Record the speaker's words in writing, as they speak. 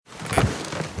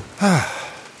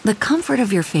The comfort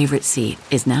of your favorite seat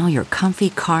is now your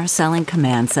comfy car selling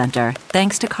command center,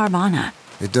 thanks to Carvana.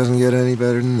 It doesn't get any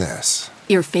better than this.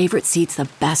 Your favorite seat's the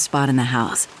best spot in the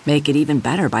house. Make it even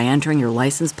better by entering your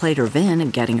license plate or VIN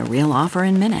and getting a real offer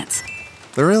in minutes.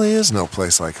 There really is no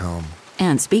place like home.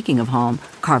 And speaking of home,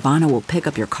 Carvana will pick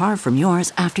up your car from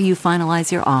yours after you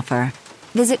finalize your offer.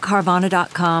 Visit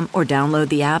Carvana.com or download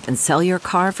the app and sell your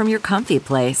car from your comfy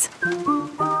place.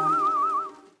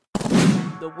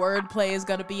 The wordplay is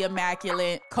going to be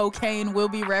immaculate. Cocaine will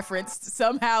be referenced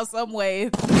somehow, some way.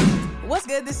 What's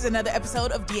good? This is another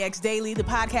episode of DX Daily, the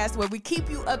podcast where we keep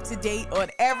you up to date on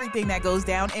everything that goes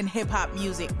down in hip-hop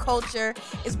music culture.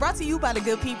 It's brought to you by the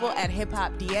good people at Hip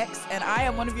Hop DX, and I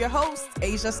am one of your hosts,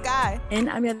 Asia Sky. And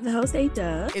I'm your other host,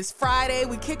 A-Dub. It's Friday.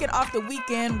 We kick it off the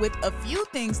weekend with a few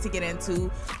things to get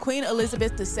into. Queen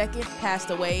Elizabeth II passed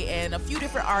away, and a few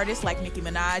different artists like Nicki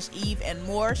Minaj, Eve, and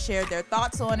more shared their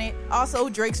thoughts on it. Also,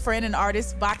 Drake's friend and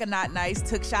artist Baka Not Nice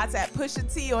took shots at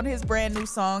Pusha T on his brand new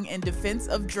song in defense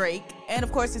of Drake. And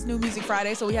of course, it's New Music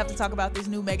Friday, so we have to talk about this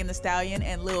new Megan Thee Stallion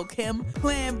and Lil Kim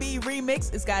Plan B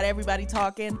remix. It's got everybody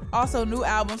talking. Also, new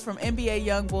albums from NBA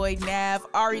YoungBoy, Nav,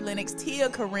 Ari Lennox, Tia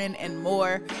Corinne, and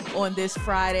more on this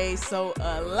Friday. So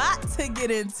a lot to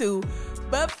get into.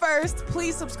 But first,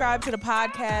 please subscribe to the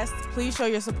podcast. Please show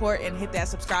your support and hit that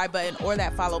subscribe button or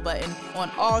that follow button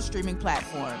on all streaming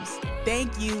platforms.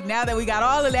 Thank you. Now that we got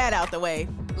all of that out the way,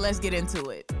 let's get into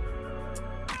it.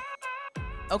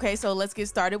 Okay, so let's get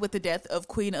started with the death of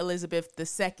Queen Elizabeth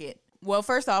II. Well,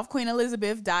 first off, Queen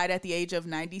Elizabeth died at the age of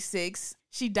 96.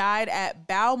 She died at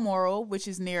Balmoral, which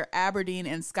is near Aberdeen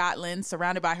in Scotland,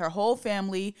 surrounded by her whole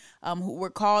family, who were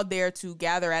called there to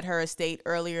gather at her estate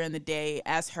earlier in the day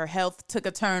as her health took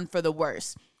a turn for the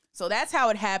worse. So that's how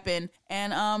it happened.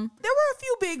 And there were a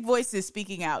few big voices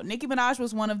speaking out. Nicki Minaj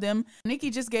was one of them. Nicki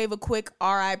just gave a quick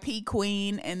RIP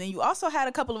Queen. And then you also had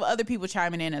a couple of other people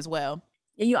chiming in as well.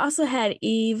 And you also had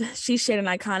Eve. She shared an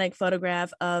iconic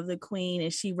photograph of the Queen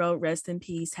and she wrote "Rest in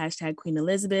peace, #Queen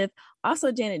Elizabeth."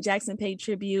 Also, Janet Jackson paid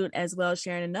tribute as well,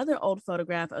 sharing another old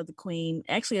photograph of the Queen,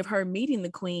 actually of her meeting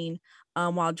the Queen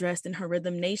while dressed in her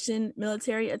Rhythm Nation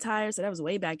military attire. So that was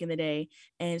way back in the day.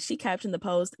 And she captioned the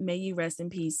post, "May you rest in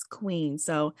peace, Queen."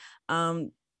 So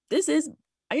this is,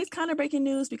 I guess, kind of breaking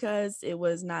news because it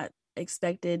was not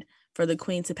expected for the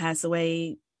Queen to pass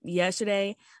away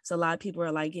yesterday. So a lot of people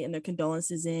are like getting their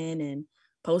condolences in and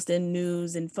posting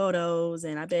news and photos.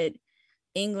 And I bet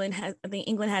England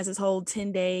has this whole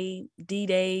 10-day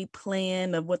D-Day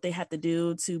plan of what they have to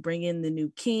do to bring in the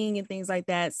new king and things like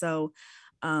that. So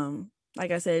like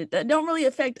I said, that don't really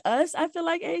affect us, I feel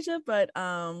like, Asia, but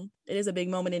it is a big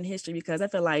moment in history because I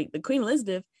feel like the Queen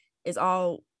Elizabeth is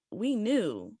all we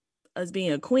knew as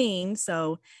being a queen.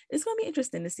 So it's going to be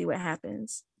interesting to see what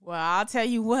happens. Well, I'll tell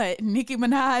you what, Nicki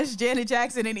Minaj, Janet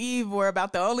Jackson, and Eve were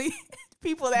about the only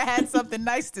people that had something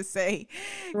nice to say.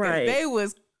 Right. They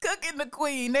was cooking the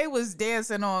Queen. They was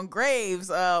dancing on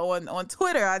graves on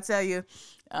Twitter, I tell you.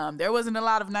 There wasn't a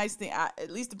lot of nice things.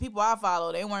 At least the people I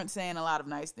follow, they weren't saying a lot of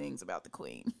nice things about the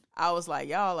Queen. I was like,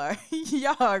 y'all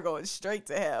are going straight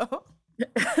to hell.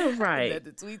 Right.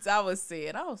 The tweets I was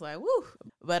seeing, I was like, woo.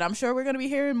 But I'm sure we're going to be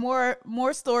hearing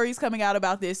more stories coming out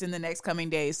about this in the next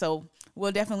coming days. So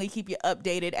we'll definitely keep you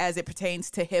updated as it pertains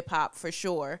to hip hop for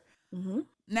sure. Mm-hmm.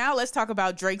 Now let's talk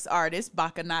about Drake's artist,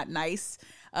 Baka Not Nice.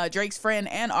 Drake's friend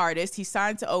and artist. He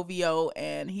signed to OVO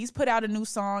and he's put out a new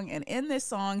song. And in this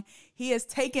song, he has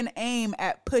taken aim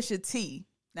at Pusha T.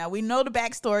 Now, we know the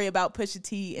backstory about Pusha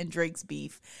T and Drake's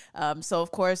beef. So,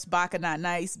 of course, Baka Not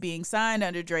Nice being signed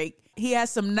under Drake, he has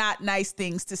some not nice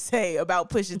things to say about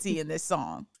Pusha T in this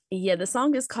song. Yeah, the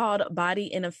song is called Body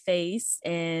in a Face,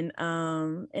 and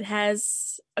it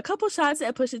has a couple shots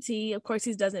at Pusha T. Of course,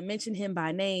 he doesn't mention him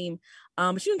by name,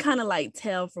 but you can kind of like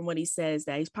tell from what he says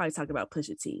that he's probably talking about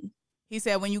Pusha T. He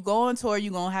said, when you go on tour,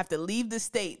 you're going to have to leave the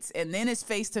States, and then it's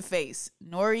face-to-face.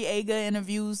 Noriega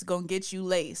interviews going to get you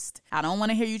laced. I don't want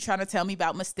to hear you trying to tell me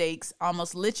about mistakes.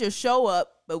 Almost lit your show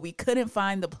up, but we couldn't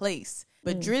find the place.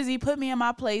 But Drizzy put me in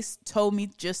my place, told me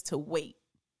just to wait.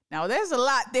 Now, there's a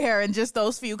lot there in just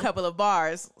those few couple of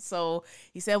bars. So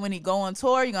he said when he go on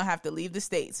tour, you're going to have to leave the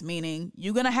States, meaning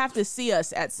you're going to have to see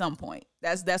us at some point.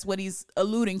 That's what he's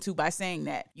alluding to by saying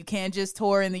that. You can't just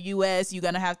tour in the U.S. You're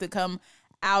going to have to come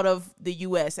out of the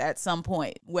U.S. at some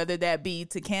point, whether that be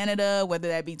to Canada, whether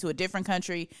that be to a different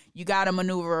country. You got to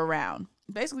maneuver around.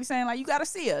 Basically saying, like, you got to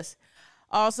see us.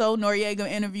 Also, Noriega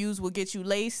interviews will get you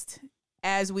laced.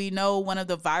 As we know, one of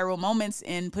the viral moments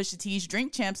in Pusha T's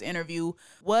Drink Champs interview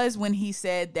was when he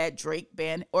said that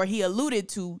he alluded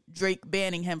to Drake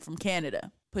banning him from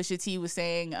Canada. Pusha T was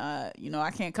saying,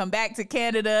 I can't come back to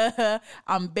Canada.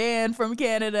 I'm banned from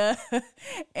Canada.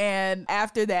 And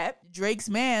after that, Drake's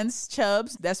man's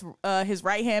Chubbs, that's his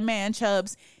right-hand man,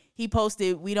 Chubbs, he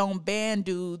posted, "We don't ban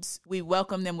dudes. We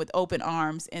welcome them with open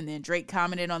arms." And then Drake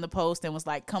commented on the post and was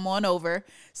like, "Come on over."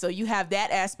 So you have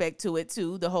that aspect to it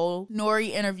too. The whole Nori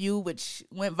interview, which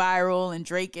went viral and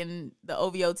Drake and the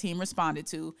OVO team responded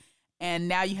to. And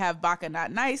now you have Baka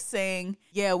Not Nice saying,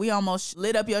 "Yeah, we almost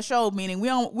lit up your show," meaning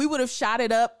we would have shot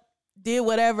it up, did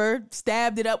whatever,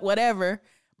 stabbed it up, whatever,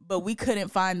 but we couldn't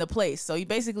find the place. So he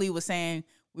basically was saying,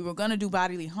 we were going to do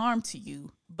bodily harm to you,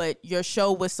 but your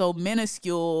show was so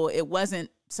minuscule, it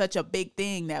wasn't such a big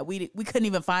thing that we couldn't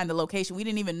even find the location. We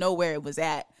didn't even know where it was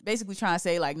at. Basically trying to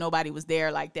say like nobody was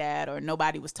there like that, or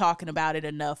nobody was talking about it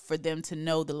enough for them to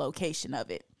know the location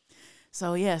of it.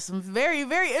 So yeah, some very,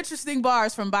 very interesting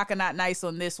bars from Baka Not Nice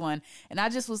on this one. And I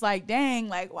just was like, dang,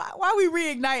 like why we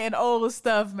reigniting old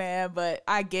stuff, man? But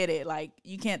I get it. Like,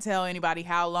 you can't tell anybody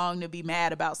how long to be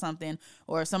mad about something,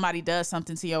 or if somebody does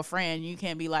something to your friend, you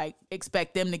can't be like,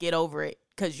 expect them to get over it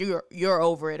because you're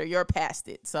over it or you're past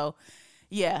it. So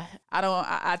yeah,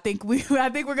 I think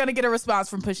we're gonna get a response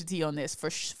from Pusha T on this for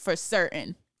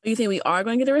certain. You think we are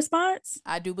going to get a response?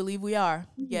 I do believe we are.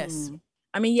 Yes.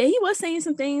 I mean, yeah, he was saying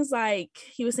some things like,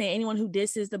 he was saying anyone who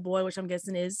disses the boy, which I'm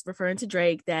guessing is referring to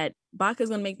Drake, that Baka's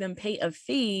going to make them pay a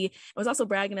fee. It was also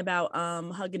bragging about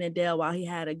hugging Adele while he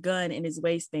had a gun in his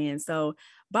waistband. So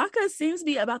Baka seems to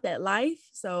be about that life.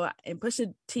 So, and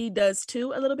Pusha T does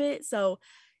too a little bit. So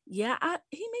yeah,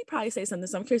 he may probably say something.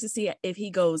 So I'm curious to see if he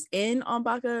goes in on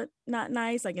Baka Not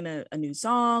Nice, like in a new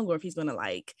song, or if he's going to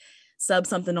like sub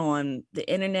something on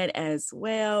the internet as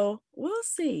well. We'll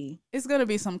see. It's gonna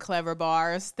be some clever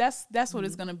bars. That's what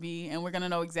it's gonna be, and we're gonna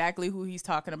know exactly who he's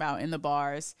talking about in the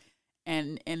bars.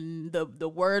 And the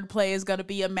wordplay is gonna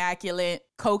be immaculate.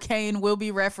 Cocaine will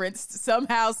be referenced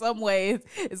somehow, some way.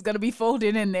 It's gonna be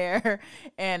folded in there,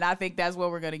 and I think that's what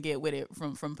we're gonna get with it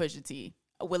from Pusha T.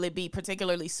 Will it be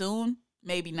particularly soon?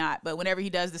 Maybe not, but whenever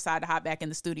he does decide to hop back in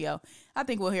the studio, I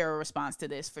think we'll hear a response to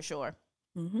this for sure.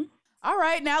 Mm-hmm. All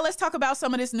right, now let's talk about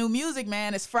some of this new music,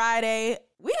 man. It's Friday.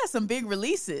 We had some big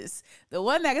releases. The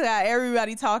one that got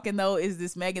everybody talking, though, is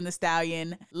this Megan Thee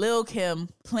Stallion, Lil Kim,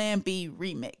 Plan B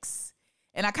remix.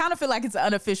 And I kind of feel like it's an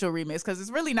unofficial remix because it's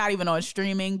really not even on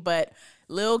streaming, but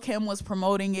Lil Kim was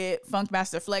promoting it.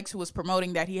 Funkmaster Flex, who was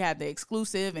promoting that he had the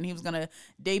exclusive and he was going to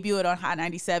debut it on Hot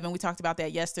 97. We talked about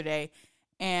that yesterday.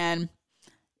 And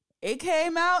it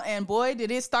came out, and boy,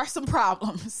 did it start some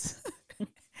problems.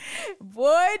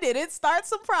 Boy, did it start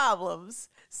some problems.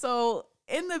 So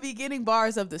in the beginning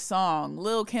bars of the song,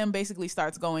 Lil Kim basically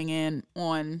starts going in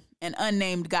on an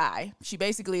unnamed guy. She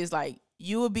basically is like,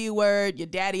 you a B word, your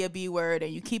daddy a B word,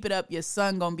 and you keep it up, your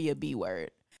son gonna be a B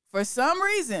word. For some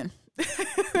reason,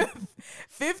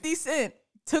 50 Cent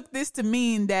took this to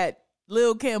mean that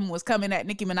Lil Kim was coming at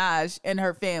Nicki Minaj and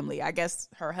her family. I guess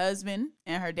her husband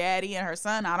and her daddy and her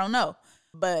son, I don't know.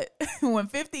 But when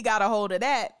 50 got a hold of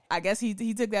that, I guess he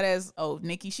took that as, oh,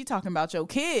 Nicki, she talking about your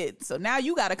kid. So now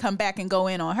you got to come back and go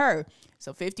in on her.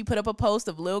 So 50 put up a post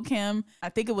of Lil Kim. I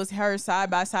think it was her side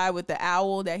by side with the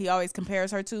owl that he always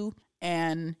compares her to.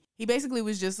 And he basically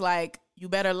was just like, you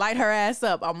better light her ass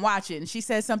up. I'm watching. She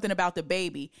said something about the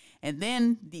baby. And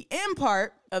then the end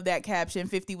part of that caption,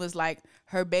 50 was like,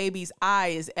 her baby's eye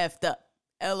is effed up.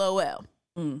 LOL.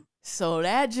 So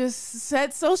that just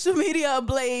set social media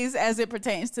ablaze as it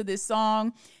pertains to this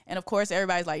song. And of course,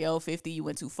 everybody's like, yo, 50, you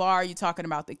went too far. You talking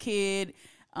about the kid.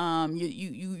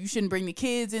 You shouldn't bring the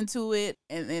kids into it.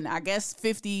 And I guess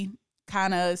 50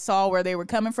 kind of saw where they were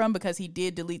coming from because he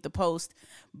did delete the post,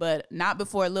 but not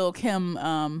before Lil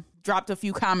Kim dropped a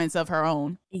few comments of her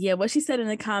own. Yeah, what she said in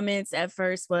the comments at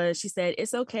first was, she said,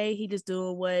 it's okay. He just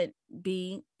doing what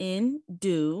be in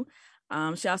do.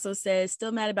 She also says,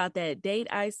 still mad about that date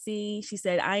I see. She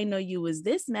said, I didn't know you was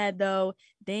this mad though.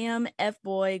 Damn,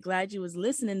 F-boy, glad you was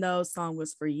listening though. Song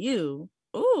was for you.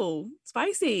 Ooh,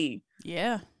 spicy.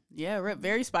 Yeah,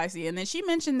 very spicy. And then she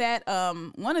mentioned that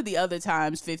one of the other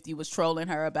times 50 was trolling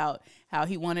her about how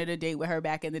he wanted a date with her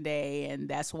back in the day. And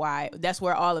that's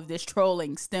where all of this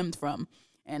trolling stemmed from.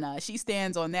 And she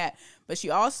stands on that. But she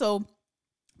also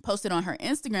posted on her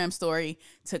Instagram story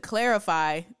to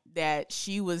clarify that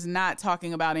she was not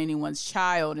talking about anyone's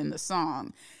child in the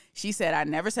song. She said, I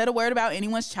never said a word about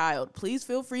anyone's child. Please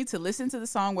feel free to listen to the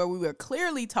song where we were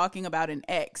clearly talking about an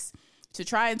ex. To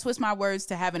try and twist my words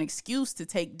to have an excuse to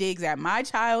take digs at my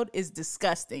child is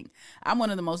disgusting. I'm one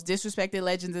of the most disrespected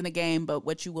legends in the game, but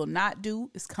what you will not do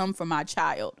is come for my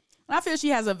child. And I feel she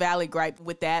has a valid gripe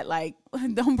with that. Like,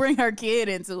 don't bring her kid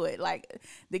into it. Like,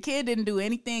 the kid didn't do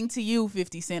anything to you,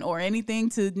 50 Cent, or anything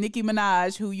to Nicki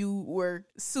Minaj, who you were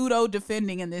pseudo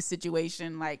defending in this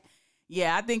situation. Like,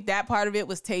 yeah, I think that part of it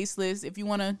was tasteless. If you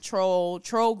want to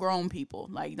troll grown people.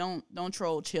 Like, don't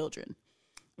troll children.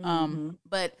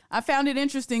 But I found it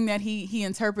interesting that he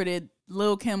interpreted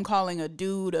Lil' Kim calling a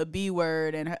dude a B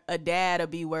word and a dad a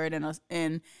B word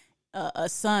and a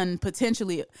son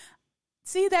potentially.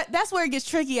 See, that's where it gets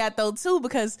tricky at, though, too,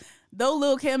 because though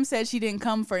Lil' Kim said she didn't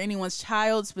come for anyone's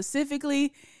child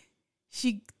specifically,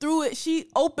 she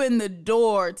opened the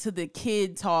door to the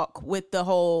kid talk with the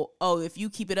whole, oh, if you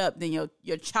keep it up, then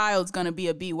your child's going to be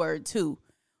a B word, too.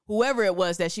 Whoever it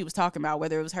was that she was talking about,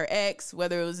 whether it was her ex,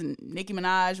 whether it was Nicki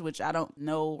Minaj, which I don't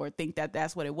know or think that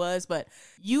that's what it was, but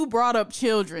you brought up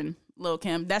children, Lil'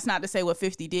 Kim. That's not to say what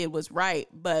 50 did was right,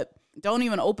 but don't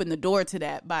even open the door to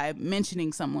that by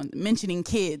mentioning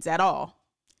kids at all.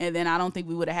 And then I don't think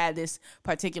we would have had this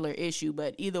particular issue.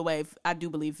 But either way, I do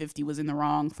believe 50 was in the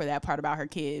wrong for that part about her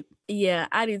kid. Yeah,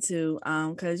 I do too.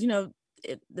 Because,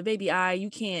 the baby you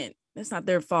can't, it's not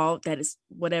their fault that it's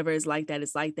whatever is like that,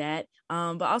 it's like that.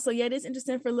 But also, yeah, it is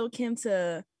interesting for Lil' Kim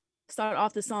to start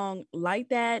off the song like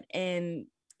that. And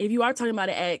if you are talking about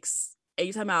an ex, and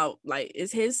you're talking about, like,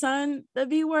 is his son the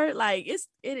B word? Like, it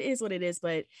is what it is,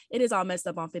 but it is all messed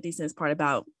up on 50 Cent's part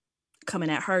about coming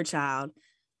at her child.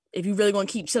 If you really want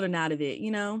to keep children out of it,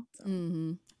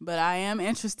 Mm-hmm. But I am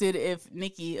interested if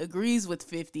Nicki agrees with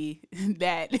 50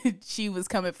 that she was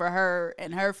coming for her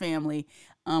and her family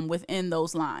within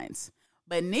those lines.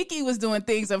 But Nicki was doing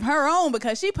things of her own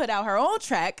because she put out her own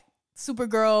track, Super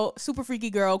Freaky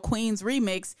Girl, Queen's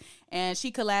Remix, and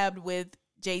she collabed with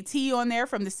JT on there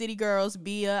from the City Girls,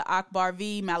 Bia, Akbar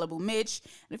V, Malibu Mitch,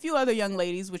 and a few other young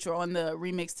ladies which were on the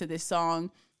remix to this song.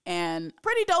 And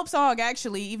pretty dope song,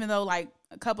 actually, even though, like,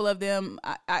 a couple of them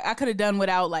I could have done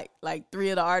without like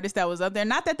 3 of the artists that was up there.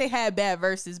 Not that they had bad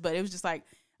verses, but it was just like,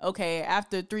 okay,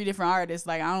 after 3 different artists,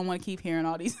 like, I don't want to keep hearing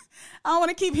all these. I don't want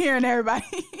to keep hearing everybody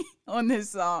on this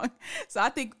song. So I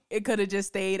think it could have just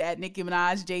stayed at Nicki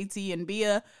Minaj, JT, and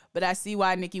Bia. But I see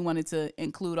why Nicki wanted to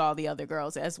include all the other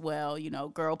girls as well.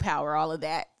 Girl power, all of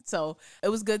that. So it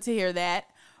was good to hear that.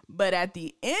 But at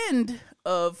the end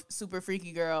of Super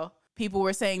Freaky Girl, people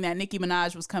were saying that Nicki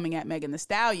Minaj was coming at Megan Thee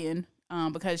Stallion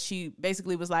because she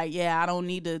basically was like, yeah, I don't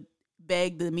need to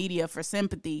beg the media for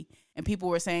sympathy. And people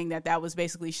were saying that was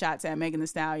basically shots at Megan Thee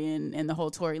Stallion and the whole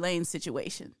Tory Lanez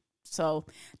situation. So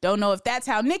don't know if that's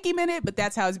how Nicki meant it, but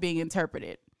that's how it's being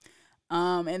interpreted.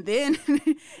 And then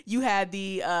you had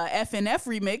the FNF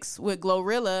remix with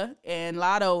Glorilla and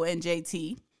Lotto and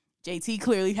JT. JT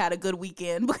clearly had a good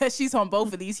weekend because she's on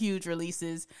both of these huge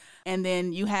releases. And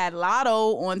then you had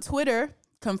Lotto on Twitter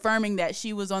confirming that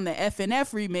she was on the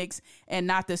FNF remix and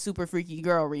not the Super Freaky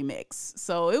Girl remix.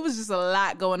 So it was just a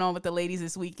lot going on with the ladies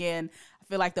this weekend. I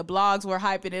feel like the blogs were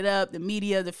hyping it up, the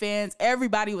media, the fans,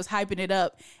 everybody was hyping it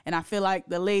up. And I feel like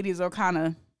the ladies are kind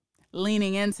of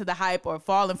leaning into the hype or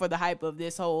falling for the hype of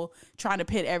this whole trying to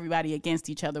pit everybody against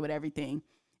each other with everything.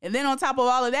 And then on top of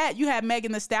all of that, you had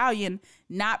Megan Thee Stallion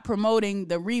not promoting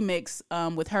the remix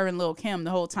with her and Lil' Kim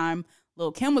the whole time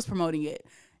Lil' Kim was promoting it.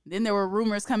 Then there were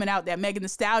rumors coming out that Megan Thee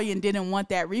Stallion didn't want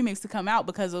that remix to come out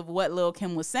because of what Lil'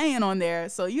 Kim was saying on there.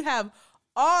 So you have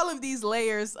all of these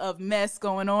layers of mess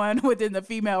going on within the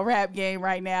female rap game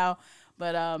right now.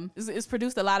 But it's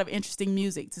produced a lot of interesting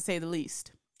music, to say the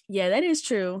least. Yeah, that is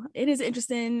true. It is an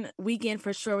interesting weekend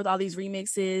for sure with all these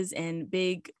remixes and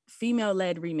big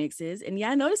female-led remixes. And yeah,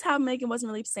 I noticed how Megan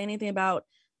wasn't really saying anything about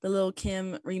the Lil'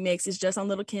 Kim remix. It's just on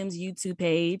Lil' Kim's YouTube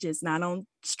page. It's not on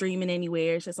streaming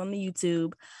anywhere. It's just on the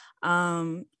YouTube.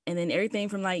 And then everything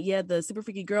from the Super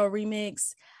Freaky Girl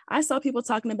remix. I saw people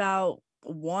talking about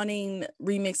wanting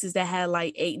remixes that had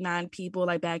 8-9 people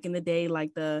back in the day,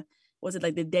 the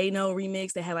Dano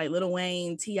remix that had Lil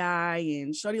Wayne, T.I.,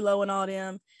 and Shorty Low and all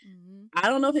them. Mm-hmm. I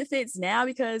don't know if it fits now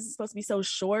because it's supposed to be so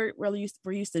short. We're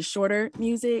used to shorter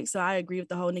music. So I agree with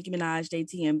the whole Nicki Minaj,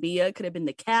 JT, and Bia could have been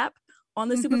the cap on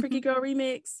the Super Freaky Girl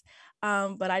remix.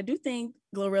 But I do think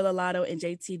Glorilla, Lotto, and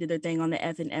JT did their thing on the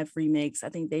FNF remix. I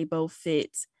think they both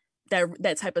fit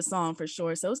that type of song for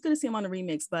sure. So it's good to see them on the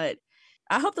remix, but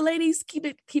I hope the ladies keep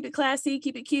it classy,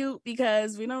 keep it cute,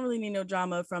 because we don't really need no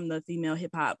drama from the female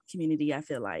hip hop community, I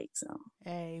feel like. So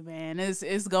hey man,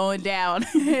 it's going down.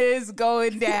 It's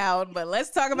going down. But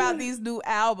let's talk about these new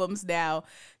albums now,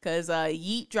 because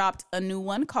Yeat dropped a new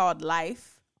one called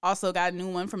Life. Also got a new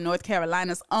one from North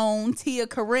Carolina's own Tia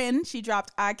Corinne. She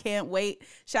dropped I Can't Wait.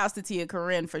 Shouts to Tia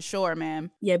Corinne for sure,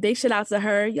 man. Yeah, big shout out to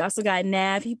her. You also got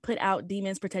Nav. He put out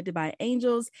Demons Protected by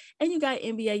Angels. And you got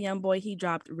NBA Youngboy. He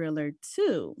dropped Realer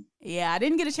 2. Yeah, I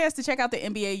didn't get a chance to check out the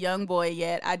NBA Youngboy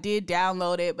yet. I did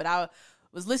download it, but I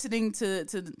was listening to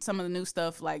some of the new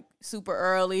stuff like super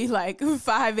early, like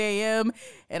 5 a.m.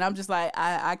 And I'm just like,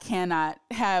 I cannot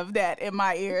have that in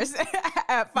my ears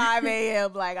at 5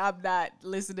 a.m. Like, I'm not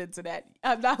listening to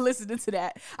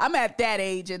that. I'm at that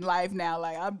age in life now.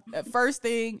 Like, I'm first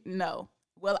thing, no.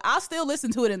 Well, I'll still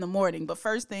listen to it in the morning, but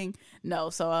first thing, no.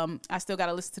 So I still got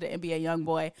to listen to the NBA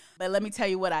Youngboy. But let me tell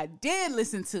you what I did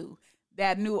listen to.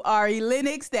 That new Ari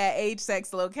Lennox, that Age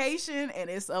Sex Location, and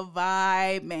it's a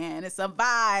vibe, man. It's a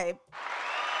vibe.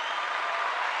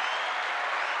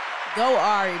 Go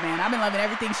Ari, man. I've been loving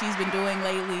everything she's been doing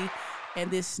lately, and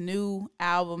this new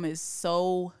album is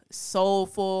so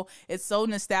soulful. It's so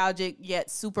nostalgic,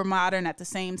 yet super modern at the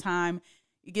same time.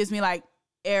 It gives me like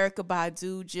Erykah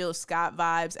Badu, Jill Scott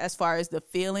vibes as far as the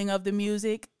feeling of the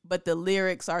music, but the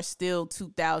lyrics are still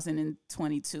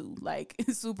 2022, like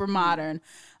super modern.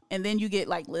 And then you get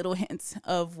like little hints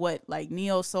of what like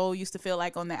Neo Soul used to feel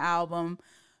like on the album.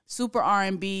 Super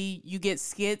R&B. You get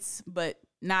skits, but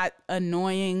not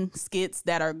annoying skits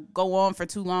that go on for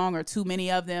too long or too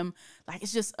many of them. Like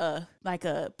it's just a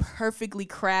perfectly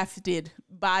crafted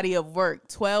body of work.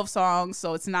 12 songs,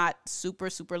 so it's not super,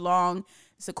 super long.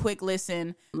 It's a quick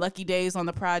listen. Lucky Days on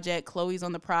the project. Chloe's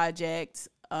on the project.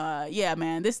 Yeah,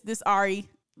 man. This Ari,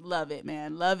 love it,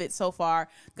 man. Love it so far.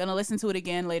 Gonna listen to it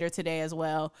again later today as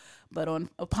well. But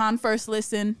upon first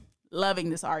listen, loving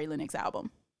this Ari Lennox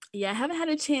album. Yeah, I haven't had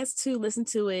a chance to listen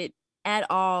to it at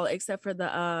all, except for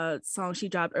the song she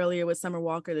dropped earlier with Summer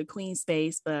Walker, The Queen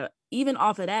Space. But even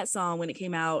off of that song, when it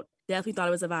came out, definitely thought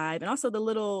it was a vibe. And also the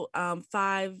little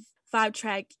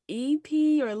five-track EP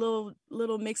or a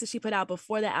little mix that she put out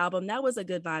before the album, that was a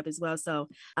good vibe as well. So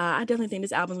I definitely think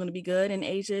this album's going to be good. And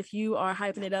Asia, if you are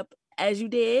hyping it up as you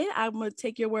did, I'm going to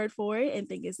take your word for it and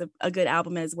think it's a good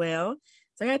album as well.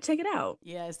 So I got to check it out.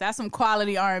 Yes, that's some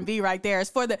quality R&B right there.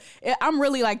 I'm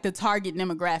really like the target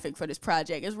demographic for this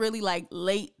project. It's really like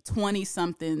late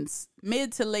 20-somethings,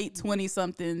 mid to late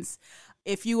 20-somethings.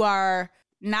 If you are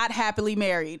not happily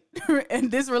married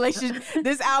and this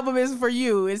album is for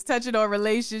you. It's touching on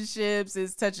relationships,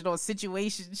 it's touching on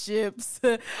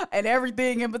situationships and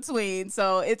everything in between.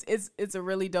 So it's a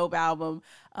really dope album.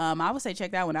 I would say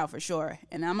check that one out for sure.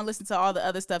 And I'm gonna listen to all the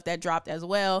other stuff that dropped as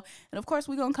well. And of course,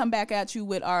 we're gonna come back at you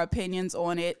with our opinions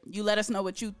on it. You let us know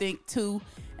what you think too.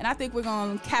 And I think we're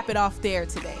gonna cap it off there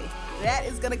today. That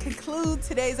is going to conclude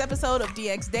today's episode of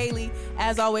DX Daily.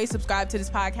 As always, subscribe to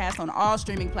this podcast on all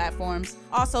streaming platforms.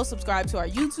 Also, subscribe to our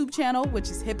YouTube channel,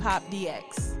 which is Hip Hop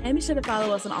DX. And be sure to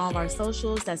follow us on all of our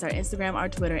socials. That's our Instagram, our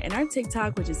Twitter, and our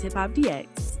TikTok, which is Hip Hop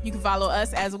DX. You can follow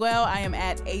us as well. I am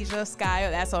at Asia Sky.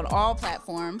 That's on all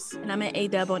platforms. And I'm at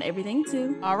A-Dub on everything,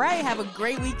 too. All right. Have a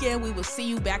great weekend. We will see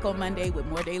you back on Monday with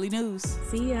more daily news.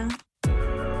 See ya.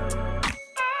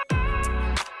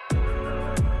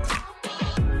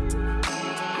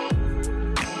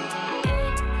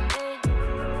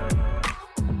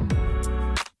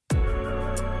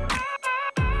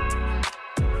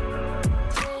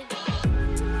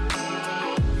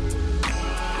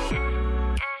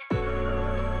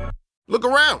 Look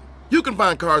around. You can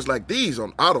find cars like these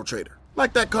on AutoTrader,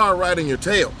 like that car riding your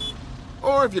tail.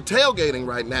 Or if you're tailgating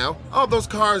right now, all those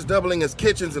cars doubling as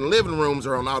kitchens and living rooms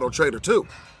are on AutoTrader too.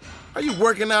 Are you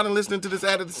working out and listening to this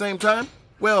ad at the same time?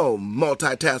 Well,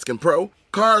 multitasking pro,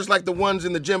 cars like the ones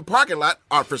in the gym parking lot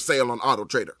are for sale on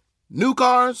AutoTrader. New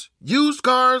cars, used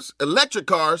cars, electric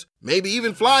cars, maybe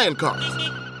even flying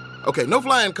cars. Okay, no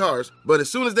flying cars, but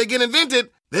as soon as they get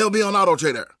invented, they'll be on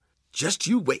AutoTrader. Just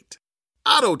you wait.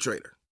 AutoTrader.